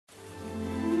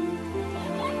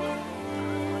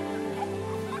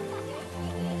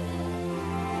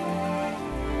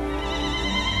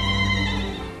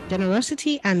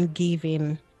Generosity and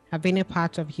giving have been a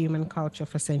part of human culture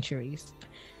for centuries.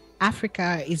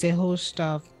 Africa is a host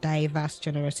of diverse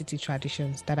generosity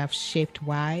traditions that have shaped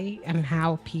why and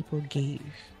how people give.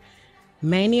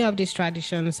 Many of these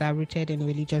traditions are rooted in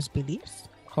religious beliefs,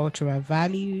 cultural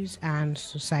values, and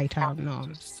societal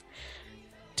norms.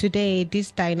 Today,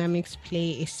 these dynamics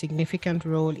play a significant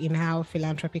role in how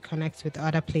philanthropy connects with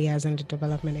other players in the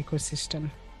development ecosystem.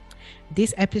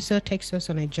 This episode takes us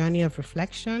on a journey of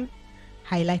reflection,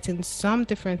 highlighting some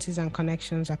differences and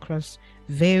connections across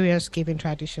various giving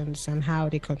traditions and how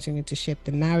they continue to shape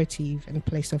the narrative and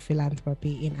place of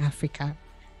philanthropy in Africa.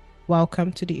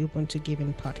 Welcome to the Ubuntu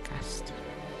Giving Podcast.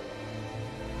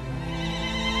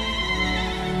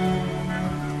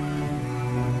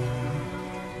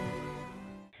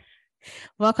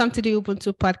 Welcome to the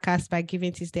Ubuntu Podcast by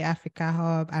GivingTuesday Africa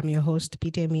Hub. I'm your host,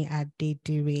 Bidemi at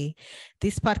Bidemi.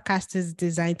 This podcast is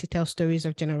designed to tell stories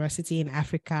of generosity in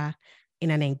Africa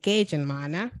in an engaging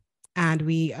manner. And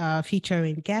we are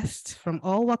featuring guests from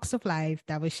all walks of life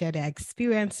that will share their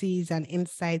experiences and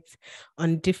insights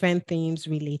on different themes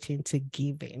relating to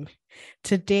giving.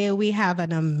 Today, we have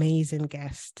an amazing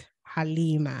guest,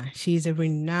 Halima. She's a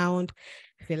renowned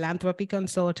philanthropy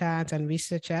consultant and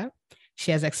researcher.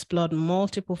 She has explored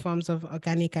multiple forms of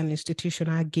organic and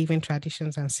institutional giving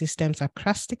traditions and systems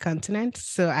across the continent.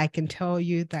 So I can tell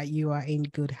you that you are in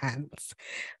good hands.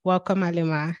 Welcome,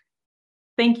 Halima.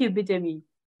 Thank you, Bidemi.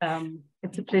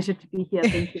 It's a pleasure to be here.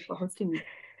 Thank you for hosting me.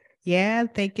 Yeah,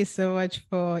 thank you so much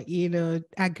for,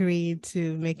 agreeing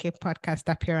to make a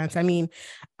podcast appearance. I mean,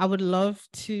 I would love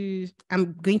to,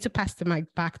 I'm going to pass the mic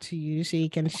back to you so you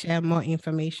can share more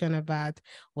information about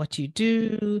what you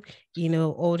do,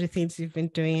 all the things you've been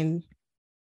doing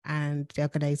and the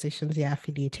organizations you're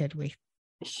affiliated with.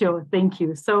 Sure, thank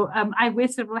you. So I wear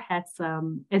several hats.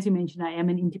 As you mentioned, I am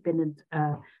an independent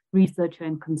researcher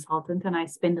and consultant, and I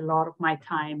spend a lot of my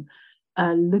time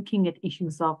looking at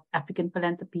issues of African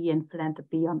philanthropy and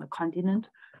philanthropy on the continent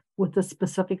with a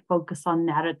specific focus on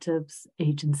narratives,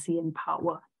 agency, and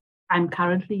power. I'm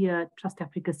currently a Trust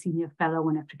Africa Senior Fellow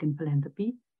in African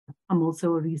Philanthropy. I'm also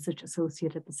a research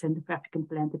associate at the Center for African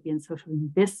Philanthropy and Social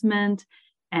Investment,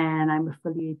 and I'm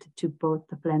affiliated to both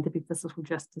the Philanthropy for Social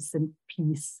Justice and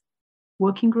Peace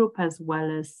Working Group, as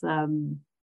well as a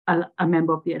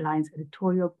member of the Alliance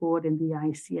Editorial Board and the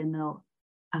ICNL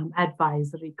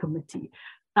Advisory Committee.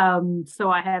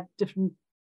 So I have different,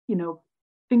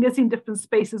 fingers in different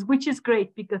spaces, which is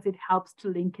great because it helps to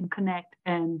link and connect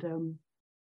and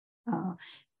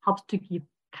helps to give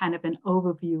kind of an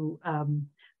overview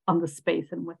on the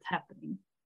space and what's happening.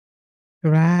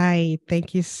 Right.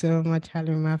 Thank you so much,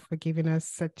 Halima, for giving us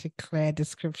such a clear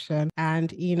description.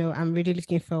 And, I'm really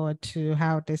looking forward to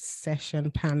how this session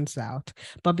pans out.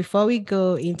 But before we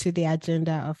go into the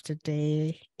agenda of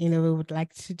today, we would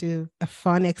like to do a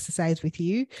fun exercise with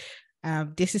you.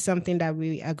 This is something that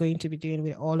we are going to be doing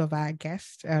with all of our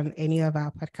guests on any of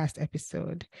our podcast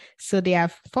episodes. So there are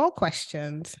 4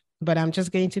 questions, but I'm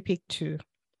just going to pick 2.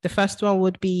 The first one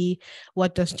would be,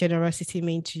 what does generosity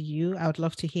mean to you? I would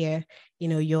love to hear,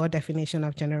 your definition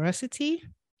of generosity.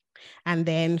 And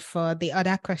then for the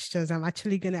other questions, I'm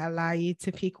actually going to allow you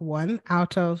to pick one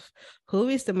out of who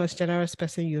is the most generous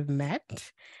person you've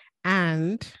met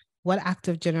and what act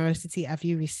of generosity have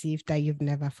you received that you've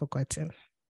never forgotten?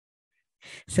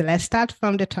 So let's start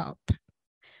from the top.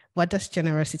 What does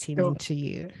generosity mean to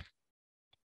you?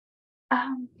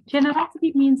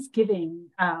 Generosity means giving,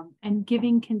 and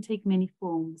giving can take many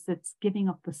forms. It's giving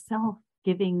of the self,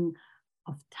 giving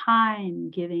of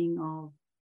time, giving of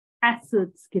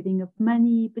assets, giving of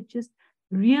money, but just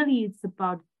really it's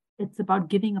about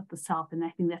giving of the self, and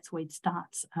I think that's where it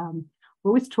starts. We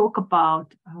always talk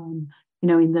about, in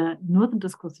the Northern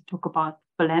discourse, we talk about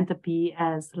philanthropy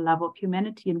as the love of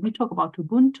humanity, and we talk about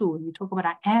Ubuntu, and we talk about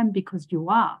I am because you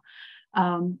are,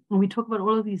 and we talk about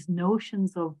all of these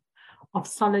notions of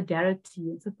solidarity.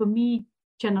 And so for me,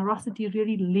 generosity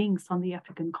really links on the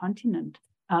African continent,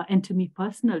 and to me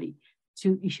personally,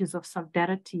 to issues of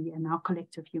solidarity and our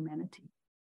collective humanity.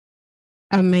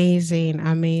 Amazing,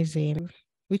 amazing.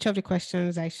 Which of the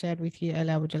questions I shared with you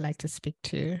earlier would you like to speak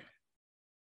to?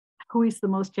 Who is the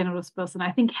most generous person?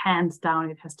 I think hands down,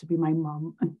 it has to be my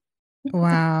mom.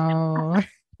 Wow.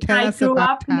 I grew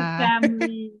up in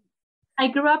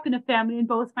a family, and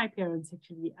both my parents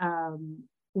actually,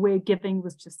 where giving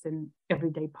was just an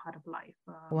everyday part of life.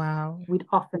 Wow. We'd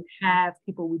often have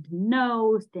people we didn't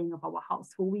know staying at our house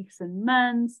for weeks and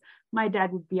months. My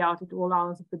dad would be out at all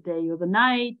hours of the day or the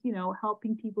night,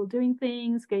 helping people, doing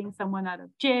things, getting someone out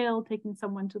of jail, taking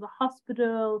someone to the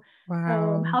hospital,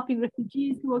 wow. Helping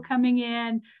refugees who were coming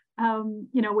in.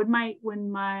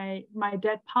 when my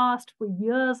dad passed, for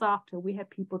years after, we had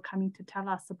people coming to tell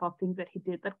us about things that he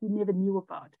did that we never knew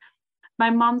about. My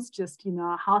mom's just,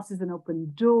 house is an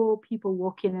open door. People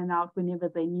walk in and out whenever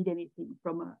they need anything,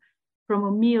 from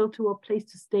a meal to a place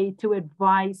to stay, to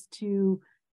advice, to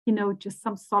just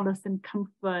some solace and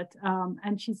comfort.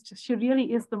 And she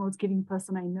really is the most giving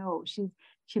person I know.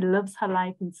 She lives her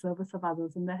life in service of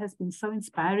others, and that has been so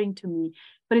inspiring to me.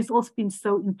 But it's also been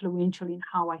so influential in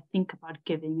how I think about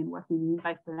giving and what we mean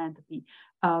by philanthropy.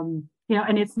 And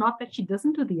it's not that she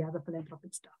doesn't do the other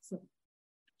philanthropic stuff. So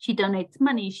she donates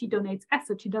money, she donates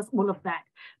assets, she does all of that.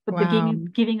 But the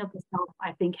giving of the self,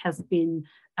 I think, has been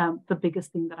the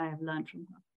biggest thing that I have learned from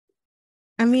her.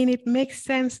 I mean, it makes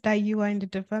sense that you are in the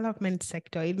development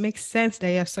sector. It makes sense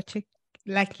that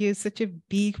you're such a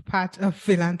big part of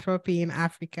philanthropy in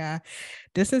Africa.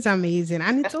 This is amazing.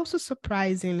 And it's also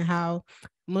surprising how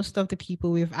most of the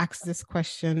people we've asked this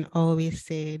question always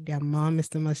say their mom is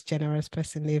the most generous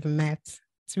person they've met.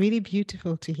 It's really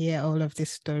beautiful to hear all of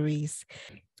these stories.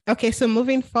 Okay, so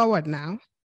moving forward now,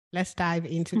 let's dive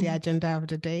into the agenda of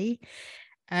the day.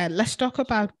 Let's talk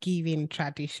about giving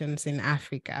traditions in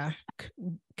Africa.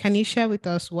 Can you share with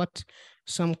us what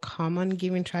some common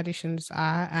giving traditions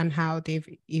are and how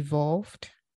they've evolved?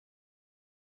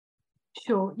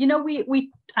 Sure.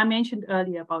 I mentioned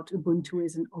earlier about Ubuntu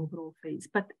as an overall phase,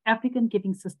 but African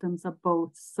giving systems are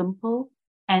both simple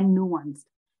and nuanced,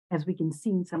 as we can see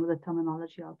in some of the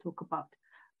terminology I'll talk about.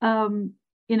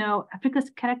 Africa is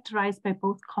characterized by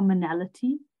both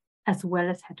commonality as well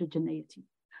as heterogeneity.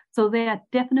 So there are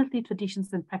definitely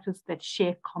traditions and practices that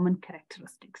share common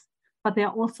characteristics, but there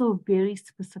are also very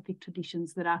specific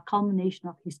traditions that are a culmination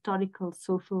of historical,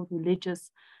 social,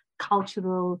 religious,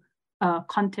 cultural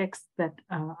contexts that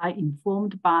are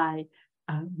informed by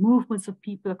movements of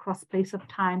people across space of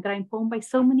time, that are informed by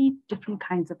so many different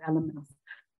kinds of elements.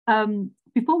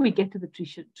 Before we get to the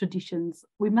traditions,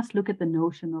 we must look at the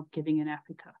notion of giving in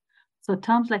Africa. So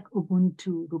terms like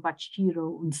Ubuntu,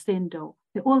 Rubachiro, Unsendo,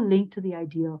 they're all linked to the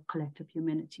idea of collective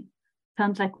humanity.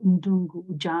 Terms like Undungu,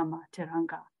 Ujama,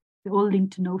 Teranga, they're all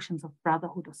linked to notions of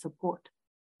brotherhood or support.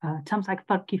 Terms like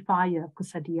Farkifaya,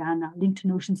 Kusadiana, linked to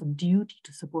notions of duty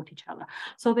to support each other.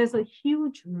 So there's a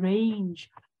huge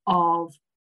range of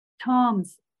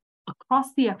terms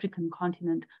across the African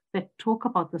continent that talk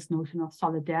about this notion of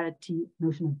solidarity,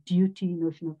 notion of duty,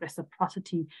 notion of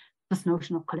reciprocity, this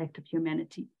notion of collective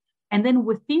humanity. And then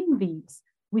within these,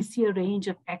 we see a range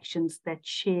of actions that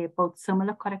share both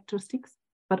similar characteristics,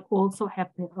 but also have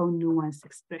their own nuanced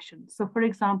expressions. So for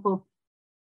example,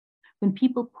 when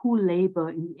people pool labor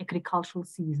in the agricultural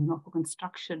season or for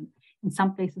construction, in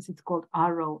some places it's called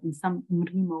Aro, in some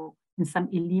Mrimo, in some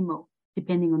Ilimo,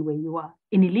 depending on where you are.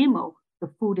 In Ilimo,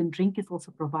 the food and drink is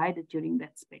also provided during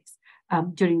that space,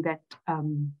 during that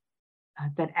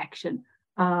action.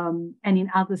 And in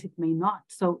others, it may not.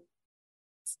 So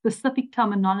specific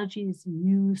terminology is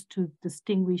used to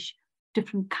distinguish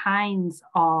different kinds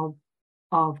of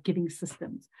giving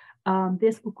systems.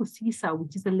 There's ukusisa,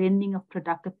 which is the lending of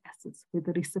productive assets, where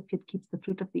the recipient keeps the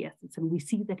fruit of the assets, and we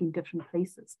see that in different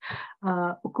places.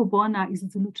 Ukubona is a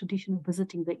Zulu tradition of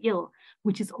visiting the ill,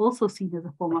 which is also seen as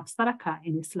a form of sadaqah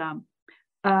in Islam.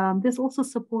 There's also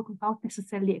support without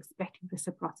necessarily expecting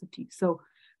reciprocity. So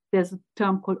there's a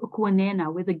term called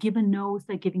ukuanena, where the giver knows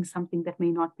they're giving something that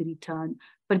may not be returned,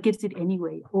 but gives it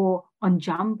anyway. Or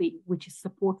onjambi, which is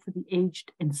support for the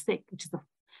aged and sick, which is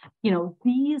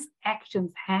these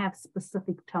actions have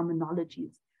specific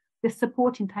terminologies. There's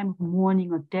support in time of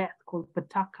mourning or death called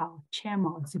pataka or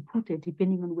chema or zipute,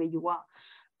 depending on where you are.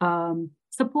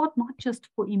 Support not just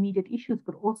for immediate issues,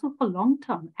 but also for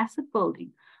long-term asset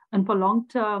building and for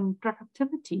long-term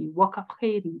productivity. Wakaf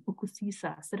khairi,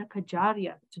 ukusisa, sadaqah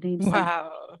jariyah, to name some.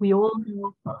 We all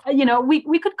know,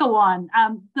 we could go on.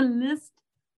 The list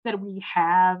that we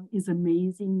have is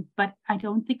amazing, but I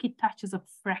don't think it touches a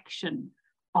fraction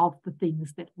of the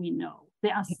things that we know.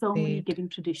 There are so many giving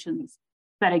traditions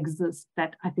that exist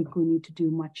that I think we need to do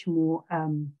much more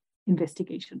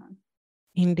investigation on.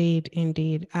 Indeed.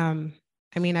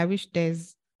 I mean, I wish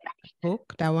there's a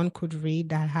book that one could read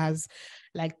that has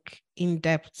like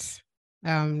in-depth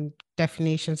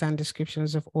definitions and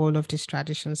descriptions of all of these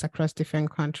traditions across different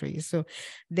countries. So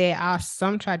there are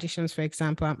some traditions, for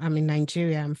example, I'm in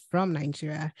Nigeria, I'm from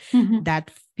Nigeria,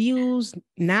 that feels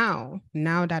now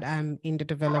that I'm in the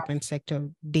development sector,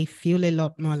 they feel a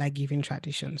lot more like giving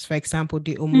traditions. For example,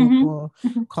 the Omoko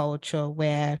culture,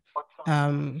 where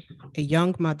a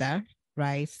young mother,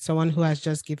 right, someone who has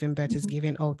just given birth is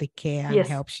giving all the care and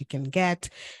help she can get,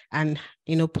 and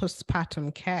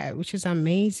postpartum care, which is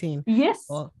amazing. Yes.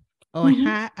 or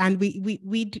and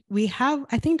we have,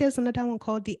 I think there's another one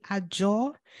called the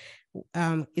Ajo.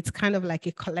 It's kind of like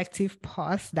a collective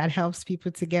pause that helps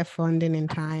people to get funding in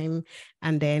time,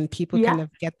 and then people kind of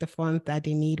get the funds that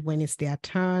they need when it's their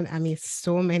turn. I mean,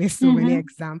 so many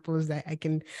examples that I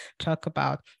can talk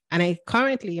about. And I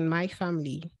currently, in my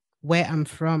family, where I'm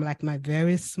from, like my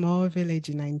very small village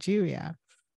in Nigeria,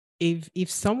 if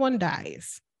someone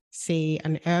dies, say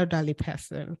an elderly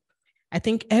person, I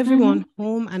think everyone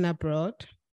home and abroad,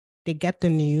 they get the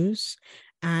news,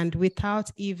 and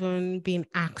without even being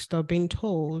asked or being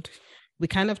told, we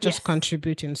kind of just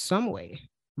contribute in some way,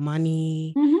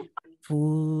 money,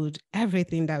 food,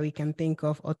 everything that we can think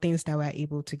of, or things that we're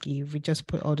able to give. We just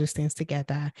put all those things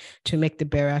together to make the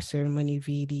burial ceremony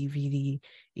really,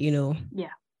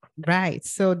 right.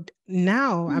 So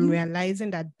now I'm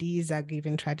realizing that these are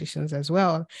giving traditions as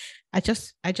well. I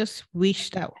just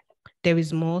wish that there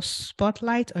is more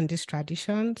spotlight on these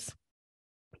traditions,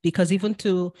 because even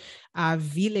to our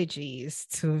villages,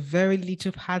 to very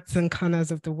little parts and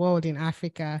corners of the world in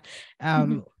Africa,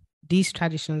 these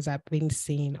traditions are being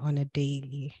seen on a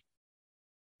daily.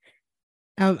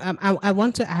 I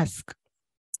want to ask,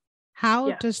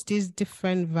 how does these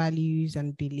different values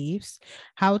and beliefs,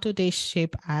 how do they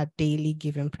shape our daily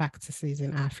giving practices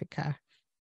in Africa?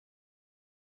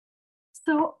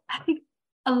 So I think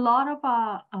a lot of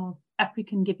our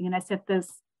African giving, and I said there's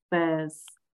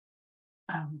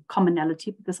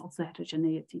commonality, but there's also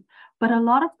heterogeneity. But a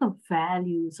lot of the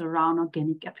values around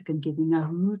organic African giving are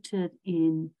rooted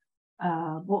in,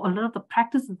 well, a lot of the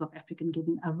practices of African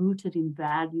giving are rooted in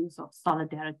values of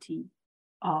solidarity,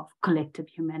 of collective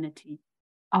humanity,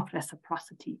 of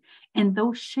reciprocity. And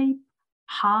those shape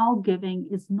how giving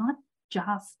is not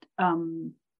just,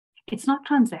 it's not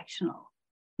transactional.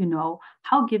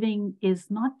 How giving is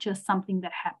not just something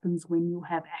that happens when you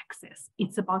have access.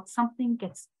 It's about something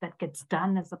that gets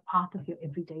done as a part of your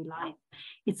everyday life.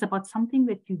 It's about something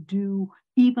that you do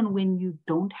even when you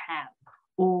don't have,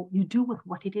 or you do with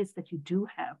what it is that you do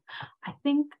have. I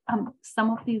think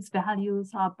some of these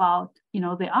values are about,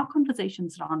 there are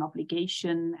conversations around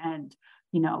obligation and,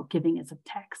 giving as a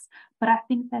tax, but I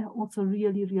think there are also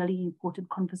really, really important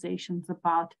conversations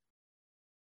about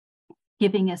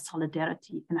giving as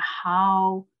solidarity, and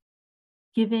how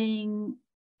giving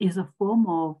is a form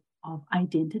of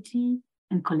identity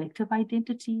and collective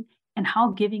identity, and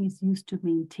how giving is used to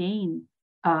maintain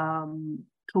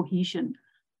cohesion.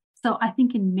 So I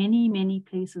think in many, many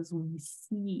places we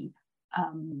see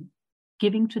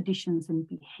giving traditions and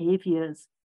behaviors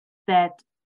that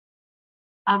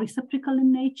are reciprocal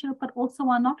in nature, but also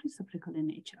are not reciprocal in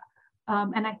nature.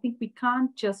 And I think we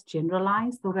can't just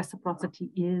generalize, though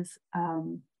reciprocity is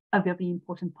a very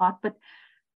important part, but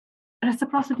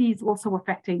reciprocity is also a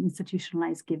factor in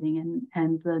institutionalized giving,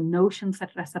 and the notions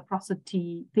that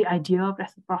reciprocity, the idea of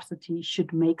reciprocity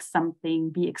should make something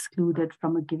be excluded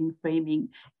from a giving framing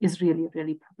is really,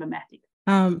 really problematic.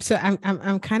 So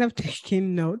I'm kind of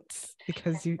taking notes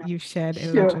because you've shared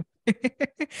a lot of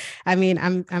I mean,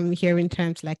 I'm hearing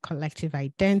terms like collective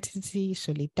identity,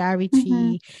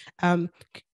 solidarity.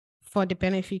 For the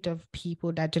benefit of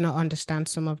people that do not understand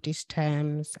some of these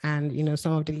terms, and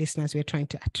some of the listeners we're trying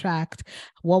to attract,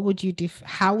 how would you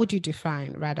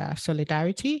define rather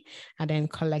solidarity and then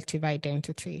collective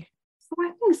identity? So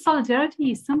I think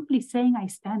solidarity is simply saying I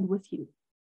stand with you.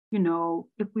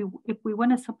 If we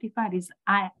want to simplify it, is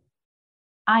I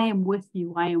am with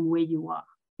you, I am where you are.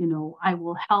 I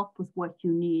will help with what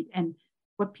you need. And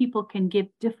what people can give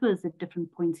differs at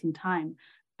different points in time.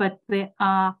 But there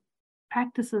are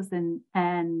practices and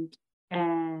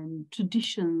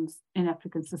traditions in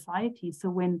African society.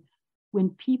 So when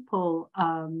people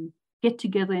get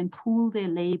together and pool their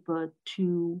labor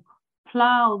to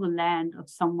plow the land of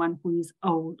someone who is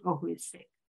old or who is sick,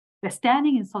 they're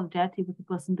standing in solidarity with the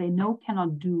person they know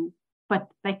cannot do, but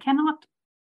they cannot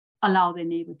allow their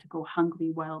neighbor to go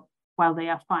hungry while they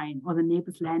are fine, or the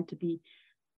neighbor's land to be,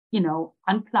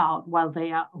 unplowed while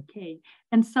they are okay.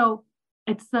 And so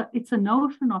it's a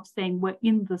notion of saying we're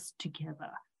in this together,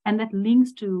 and that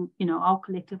links to our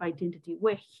collective identity.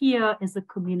 We're here as a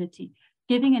community.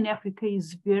 Giving in Africa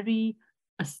is very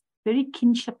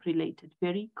kinship related,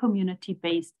 very community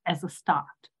based as a start.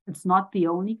 It's not the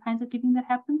only kinds of giving that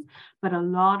happens, but a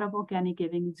lot of organic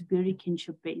giving is very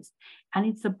kinship based, and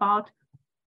it's about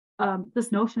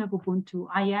this notion of Ubuntu.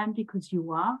 I am because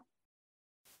you are.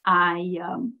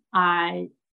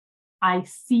 I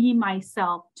see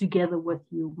myself together with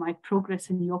you. My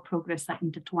progress and your progress are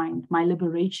intertwined. My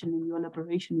liberation and your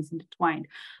liberation is intertwined.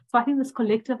 So I think this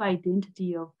collective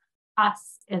identity of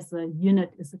us as a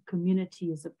unit, as a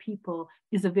community, as a people,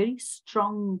 is a very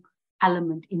strong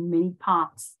element in many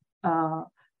parts of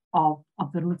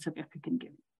the roots of African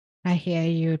giving. I hear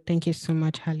you. Thank you so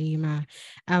much, Halima.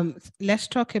 Let's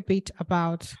talk a bit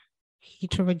about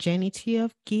heterogeneity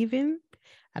of giving.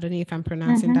 I don't know if I'm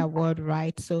pronouncing that word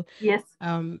right. So yes,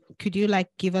 could you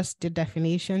give us the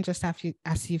definition, just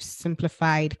as you've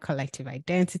simplified collective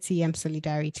identity and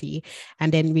solidarity,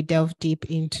 and then we delve deep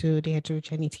into the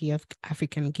heterogeneity of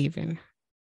African giving?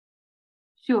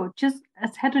 Sure. Just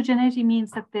as heterogeneity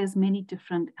means that there's many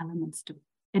different elements to it.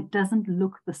 It doesn't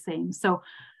look the same. So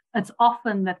it's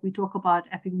often that we talk about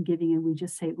African giving and we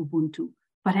just say Ubuntu,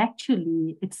 but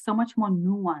actually it's so much more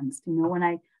nuanced. When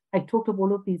I talked of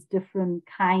all of these different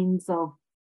kinds of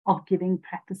giving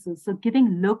practices. So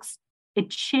giving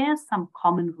it shares some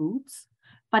common roots,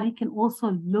 but it can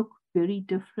also look very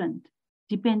different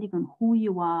depending on who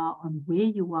you are, on where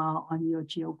you are, on your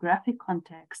geographic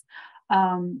context.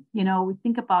 We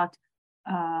think about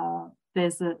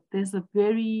there's a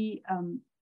very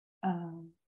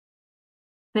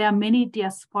there are many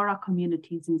diaspora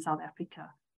communities in South Africa.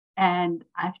 And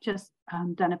I've just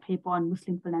done a paper on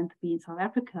Muslim philanthropy in South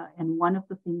Africa. And one of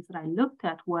the things that I looked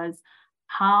at was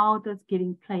how does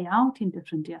giving play out in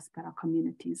different diaspora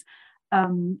communities?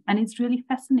 And it's really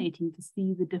fascinating to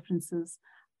see the differences,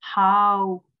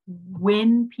 how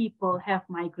when people have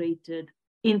migrated,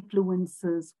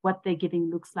 influences what their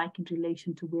giving looks like in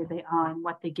relation to where they are and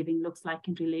what their giving looks like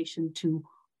in relation to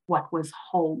what was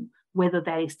home, whether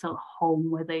that is still home,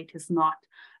 whether it is not,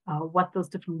 what those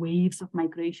different waves of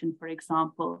migration, for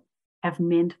example, have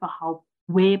meant for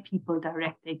where people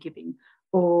direct their giving,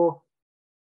 or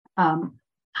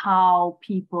how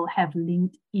people have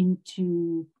linked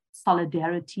into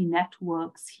solidarity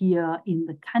networks here in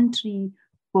the country,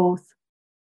 both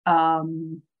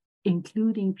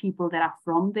including people that are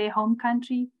from their home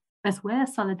country, as well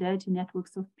as solidarity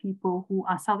networks of people who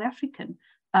are South African.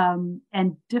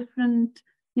 And different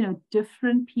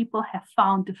people have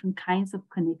found different kinds of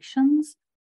connections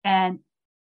and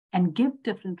give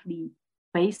differently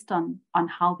based on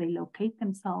how they locate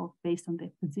themselves, based on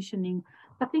their positioning.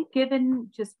 I think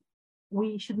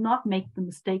we should not make the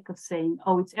mistake of saying,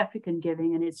 oh, it's African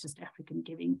giving and it's just African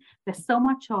giving. There's so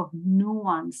much of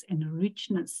nuance and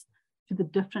richness to the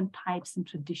different types and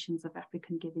traditions of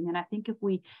African giving. And I think if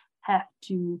we have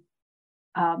to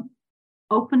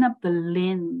open up the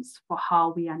lens for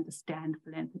how we understand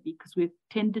philanthropy, because we've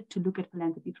tended to look at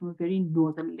philanthropy from a very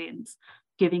northern lens.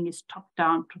 Giving is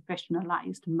top-down,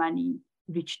 professionalized, money,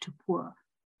 rich to poor.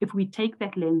 If we take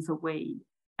that lens away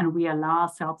and we allow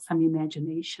ourselves some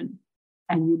imagination,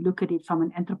 and you look at it from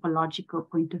an anthropological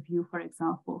point of view, for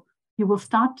example, you will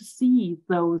start to see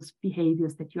those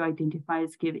behaviors that you identify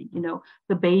as giving,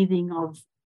 the bathing of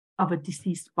a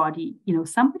deceased body.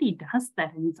 Somebody does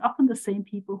that, and it's often the same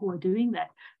people who are doing that.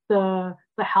 The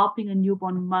helping a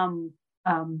newborn mom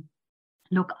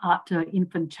look after an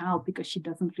infant child because she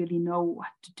doesn't really know what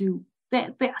to do.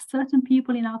 There are certain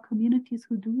people in our communities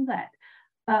who do that.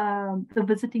 The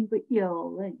visiting the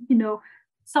ill,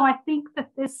 So I think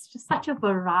that there's just such a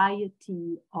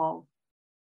variety of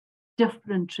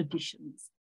different traditions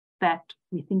that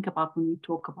we think about when we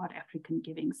talk about African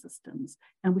giving systems.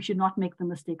 And we should not make the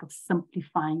mistake of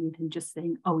simplifying it and just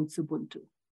saying, oh, it's Ubuntu,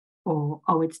 or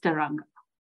oh, it's Teranga.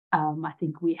 I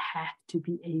think we have to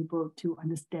be able to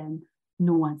understand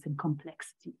nuance and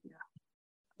complexity here.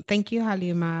 Thank you,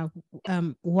 Halima.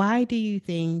 Why do you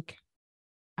think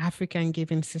African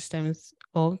giving systems,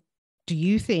 or do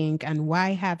you think, and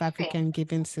why have African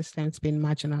giving systems been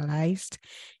marginalized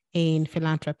in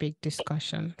philanthropic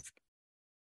discussions?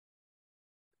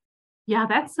 Yeah,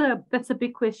 that's a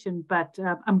big question, but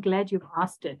I'm glad you've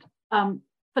asked it.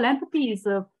 Philanthropy is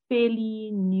a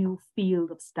fairly new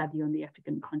field of study on the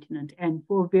African continent, and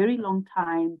for a very long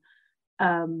time,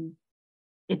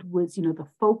 it was, the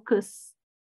focus.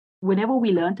 Whenever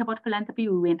we learned about philanthropy,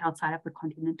 we went outside of the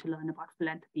continent to learn about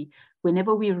philanthropy.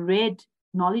 Whenever we read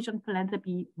knowledge on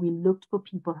philanthropy, we looked for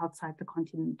people outside the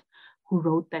continent who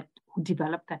wrote that, who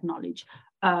developed that knowledge.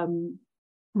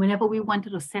 Whenever we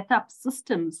wanted to set up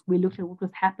systems, we looked at what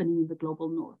was happening in the global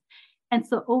north. And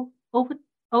so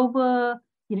over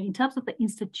in terms of the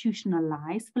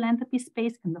institutionalized philanthropy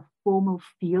space and the formal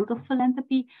field of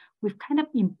philanthropy, we've kind of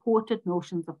imported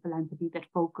notions of philanthropy that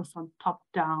focus on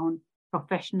top-down,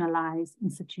 professionalized,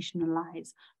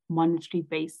 institutionalized,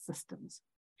 monetary-based systems.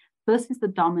 This is the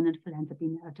dominant philanthropy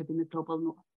narrative in the global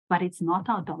north, but it's not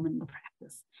our dominant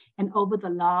practice. And over the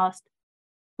last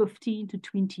 15 to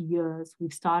 20 years,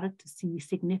 we've started to see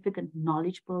significant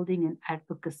knowledge building and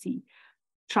advocacy,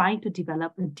 trying to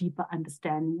develop a deeper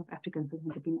understanding of African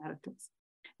philanthropy narratives.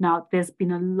 Now, there's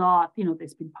been a lot,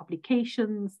 there's been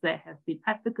publications, there have been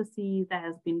advocacy, there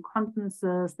has been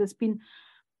conferences, there's been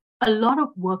a lot of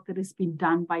work that has been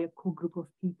done by a core group of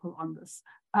people on this.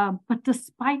 But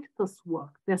despite this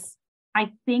work,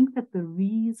 I think that the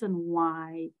reason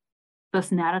why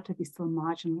this narrative is still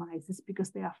marginalized is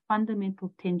because there are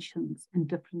fundamental tensions and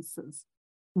differences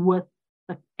with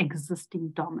the existing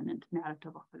dominant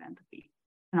narrative of philanthropy.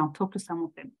 And I'll talk to some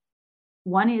of them.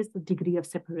 One is the degree of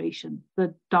separation.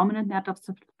 The dominant narrative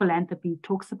of philanthropy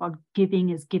talks about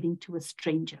giving as giving to a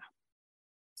stranger.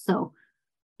 So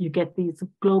you get these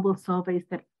global surveys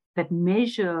that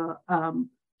measure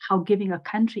how giving a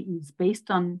country is based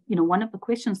on, one of the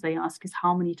questions they ask is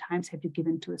how many times have you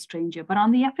given to a stranger? But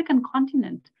on the African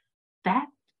continent, that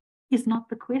is not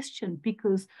the question,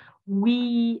 because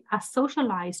we are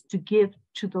socialized to give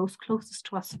to those closest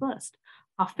to us first.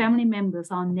 Our family members,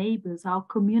 our neighbors, our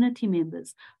community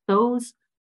members, those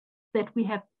that we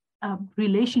have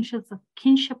relationships of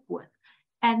kinship with.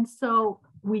 And so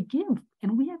we give,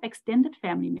 and we have extended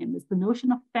family members. The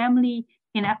notion of family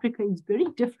in Africa is very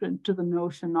different to the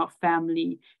notion of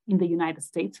family in the United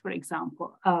States, for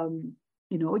example.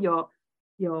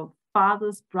 Your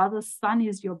father's brother's son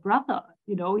is your brother.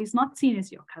 He's not seen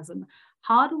as your cousin.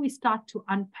 How do we start to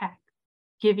unpack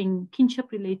giving,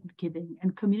 kinship-related giving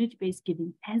and community-based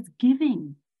giving as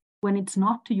giving when it's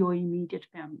not to your immediate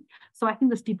family? So I think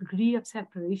this degree of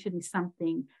separation is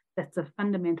something that's a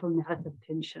fundamental narrative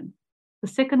tension. The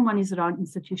second one is around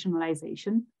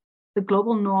institutionalization. The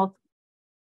global north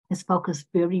is focused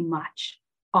very much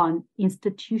on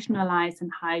institutionalized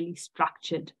and highly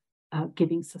structured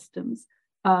giving systems.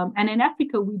 And in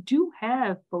Africa, we do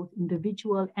have both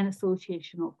individual and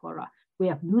associational fora. We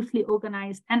have loosely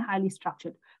organized and highly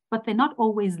structured, but they're not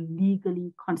always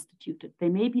legally constituted. They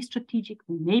may be strategic,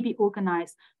 they may be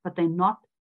organized, but they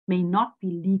may not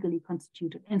be legally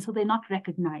constituted. And so they're not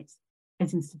recognized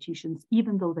as institutions,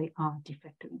 even though they are de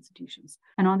facto institutions.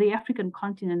 And on the African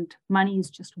continent, money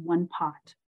is just one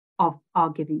part of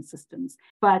our giving systems.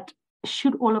 But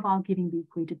should all of our giving be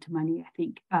equated to money, I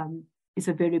think, is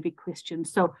a very big question.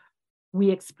 So we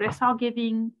express our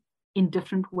giving in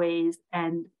different ways,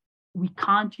 and we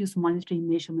can't use monetary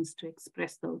measurements to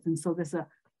express those. And so there's a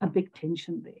big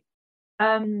tension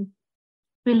there.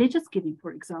 Religious giving,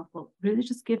 for example,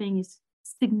 religious giving is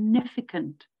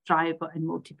significant driver and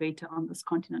motivator on this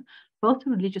continent, both to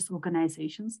religious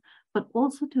organizations, but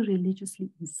also to religiously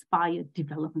inspired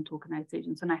development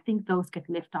organizations. And I think those get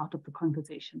left out of the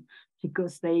conversation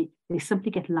because they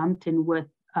simply get lumped in with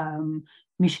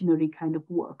missionary kind of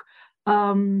work.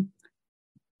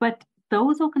 But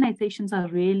those organizations are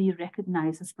really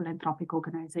recognized as philanthropic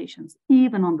organizations,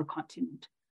 even on the continent.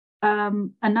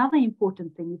 Another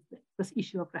important thing is this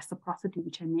issue of reciprocity,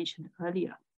 which I mentioned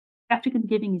earlier. African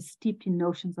giving is steeped in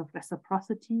notions of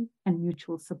reciprocity and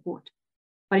mutual support.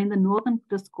 But in the Northern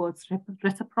discourse,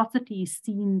 reciprocity is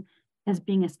seen as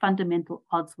being as fundamental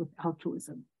odds with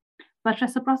altruism. But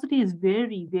reciprocity is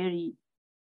very, very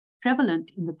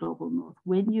prevalent in the global North.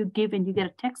 When you give and you get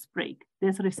a tax break,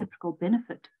 there's a reciprocal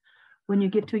benefit. When you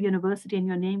get to a university and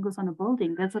your name goes on a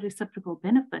building, there's a reciprocal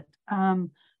benefit.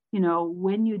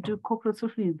 When you do corporate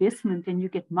social investment and you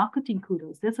get marketing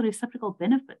kudos, there's a reciprocal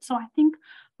benefit. So I think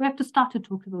we have to start to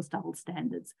talk to those double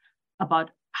standards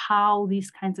about how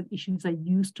these kinds of issues are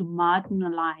used to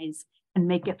marginalize and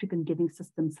make African giving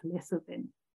systems lesser than.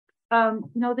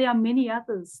 There are many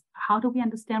others. How do we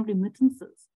understand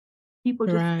remittances? People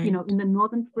just, in the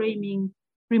Northern framing,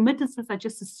 remittances are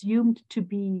just assumed to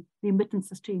be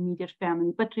remittances to immediate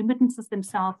family, but remittances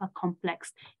themselves are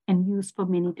complex and used for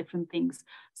many different things.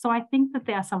 So I think that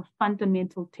there are some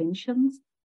fundamental tensions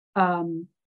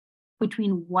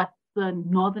between what the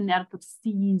Northern narrative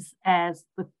sees as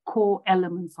the core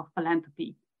elements of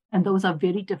philanthropy, and those are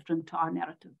very different to our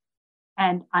narrative.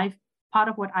 And part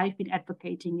of what I've been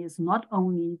advocating is not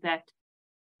only that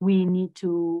we need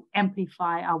to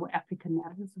amplify our African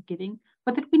narratives of giving,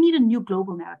 but that we need a new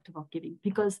global narrative of giving,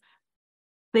 because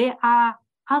there are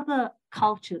other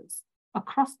cultures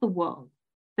across the world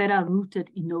that are rooted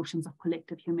in notions of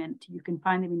collective humanity. You can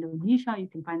find them in Indonesia, you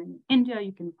can find them in India,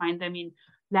 you can find them in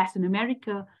Latin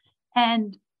America.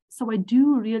 And so I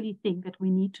do really think that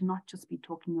we need to not just be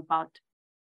talking about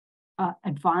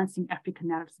advancing African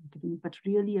narratives of giving, but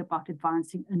really about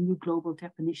advancing a new global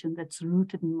definition that's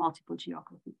rooted in multiple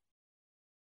geography.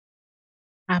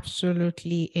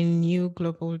 Absolutely, a new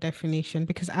global definition,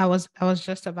 because I was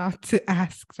just about to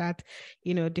ask that,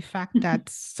 the fact that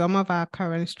some of our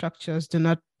current structures do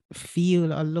not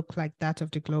feel or look like that of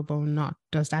the global north,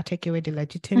 does that take away the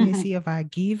legitimacy of our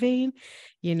giving?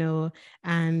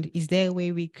 And is there a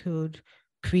way we could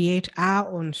create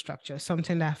our own structure,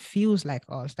 something that feels like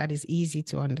us, that is easy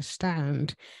to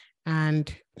understand,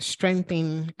 and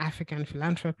strengthen African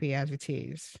philanthropy as it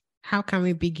is? How can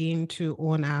we begin to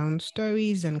own our own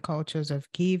stories and cultures of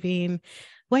giving?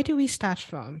 Where do we start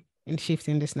from in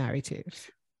shifting this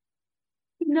narrative?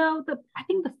 I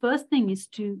think the first thing is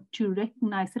to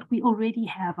recognize that we already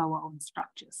have our own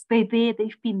structures. They've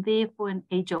been there for an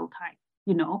age-old time,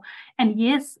 And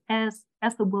yes, as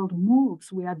the world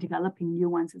moves, we are developing new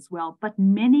ones as well, but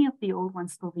many of the old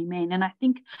ones still remain. And I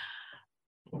think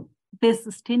there's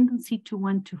this tendency to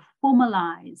want to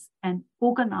formalize and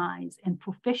organize and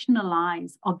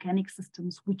professionalize organic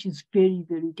systems, which is very,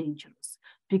 very dangerous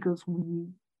because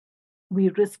we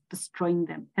risk destroying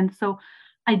them. And so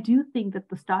I do think that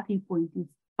the starting point is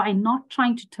by not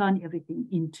trying to turn everything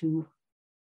into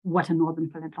what a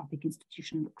Northern philanthropic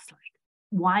institution looks like.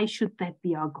 Why should that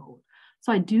be our goal?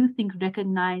 So I do think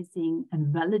recognizing and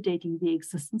validating the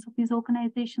existence of these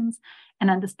organizations and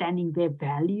understanding their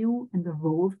value and the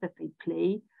roles that they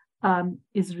play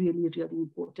is really, really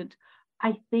important.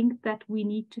 I think that we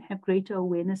need to have greater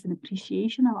awareness and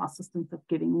appreciation of our systems of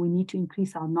giving. We need to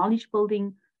increase our knowledge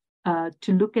building,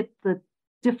 to look at the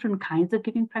different kinds of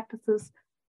giving practices.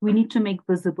 We need to make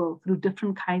visible through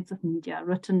different kinds of media,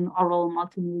 written, oral,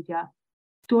 multimedia,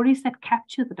 stories that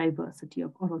capture the diversity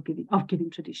of oral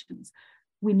giving traditions.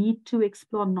 We need to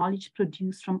explore knowledge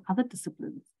produced from other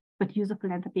disciplines, but use a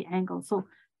philanthropy angle. So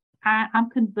I'm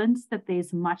convinced that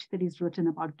there's much that is written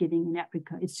about giving in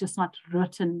Africa. It's just not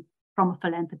written from a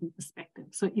philanthropy perspective.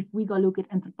 So if we go look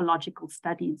at anthropological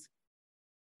studies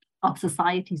of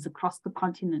societies across the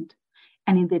continent,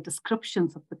 and in their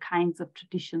descriptions of the kinds of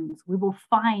traditions, we will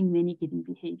find many giving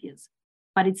behaviors,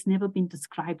 but it's never been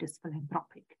described as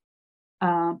philanthropic.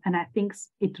 And I think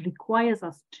it requires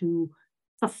us to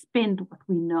suspend what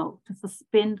we know, to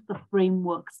suspend the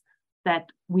frameworks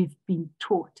that we've been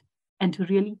taught, and to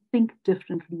really think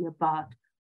differently about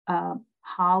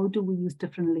how do we use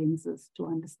different lenses to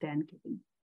understand giving.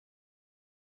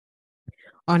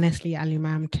 Honestly, Halima,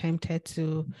 I'm tempted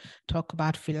to talk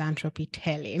about philanthropy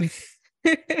telling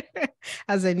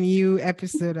as a new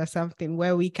episode or something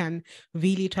where we can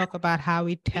really talk about how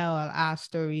we tell our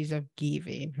stories of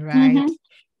giving, right? Mm-hmm.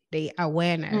 The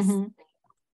awareness.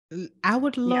 Mm-hmm. I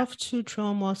would love to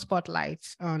throw more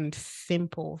spotlights on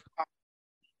simple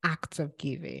acts of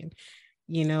giving.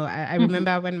 I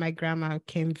remember when my grandma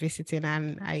came visiting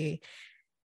and I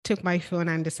took my phone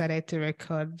and decided to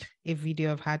record a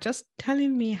video of her just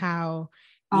telling me how,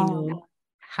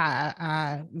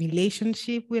 her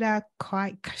relationship with our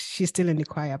choir, she's still in the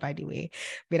choir, by the way,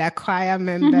 with our choir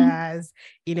members,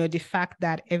 the fact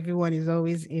that everyone is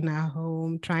always in our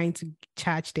home trying to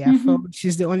charge their phone.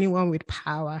 She's the only one with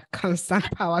power, constant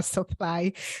power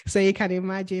supply. So you can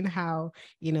imagine how,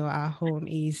 our home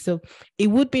is. So it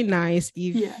would be nice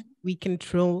if we can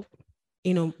throw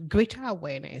greater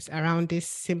awareness around this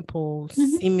simple,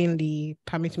 seemingly,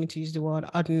 permit me to use the word,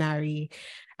 ordinary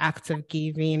acts of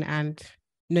giving, and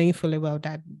knowing fully well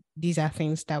that these are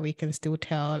things that we can still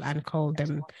tell and call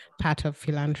them part of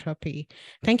philanthropy.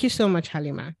 Thank you so much,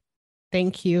 Halima.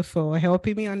 Thank you for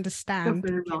helping me understand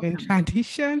giving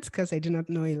traditions, because I do not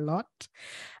know a lot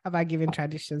about giving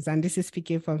traditions. And this is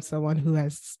speaking from someone who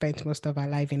has spent most of our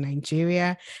life in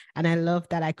Nigeria. And I love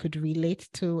that I could relate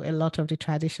to a lot of the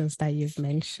traditions that you've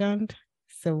mentioned.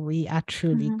 So we are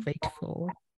truly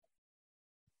grateful.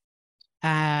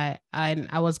 And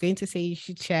I was going to say you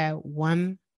should share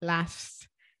one last,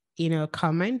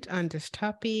 comment on this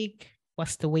topic.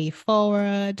 What's the way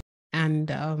forward? And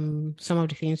some of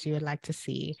the things you would like to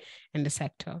see in the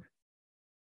sector.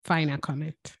 Final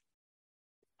comment.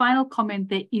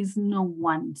 There is no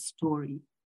one story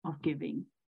of giving.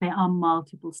 There are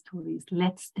multiple stories.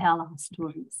 Let's tell our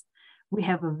stories. We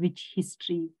have a rich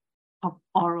history of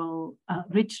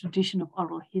rich tradition of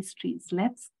oral histories.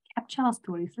 Let's capture our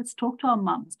stories. Let's talk to our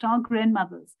moms, to our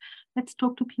grandmothers. Let's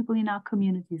talk to people in our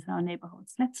communities, our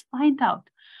neighborhoods. Let's find out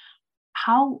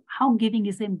how giving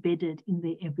is embedded in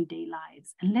their everyday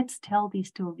lives. And let's tell these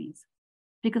stories,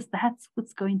 because that's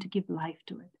what's going to give life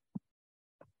to it.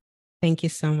 Thank you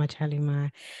so much,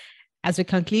 Halima. As we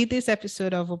conclude this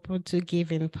episode of Open to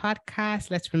Giving podcast,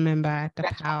 let's remember the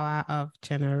power of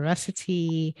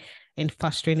generosity in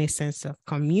fostering a sense of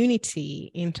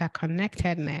community,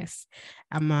 interconnectedness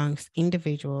amongst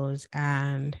individuals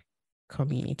and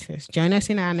communities. Join us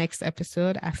in our next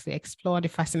episode as we explore the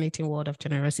fascinating world of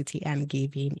generosity and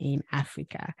giving in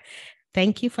Africa.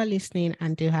 Thank you for listening,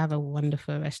 and do have a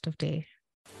wonderful rest of the day.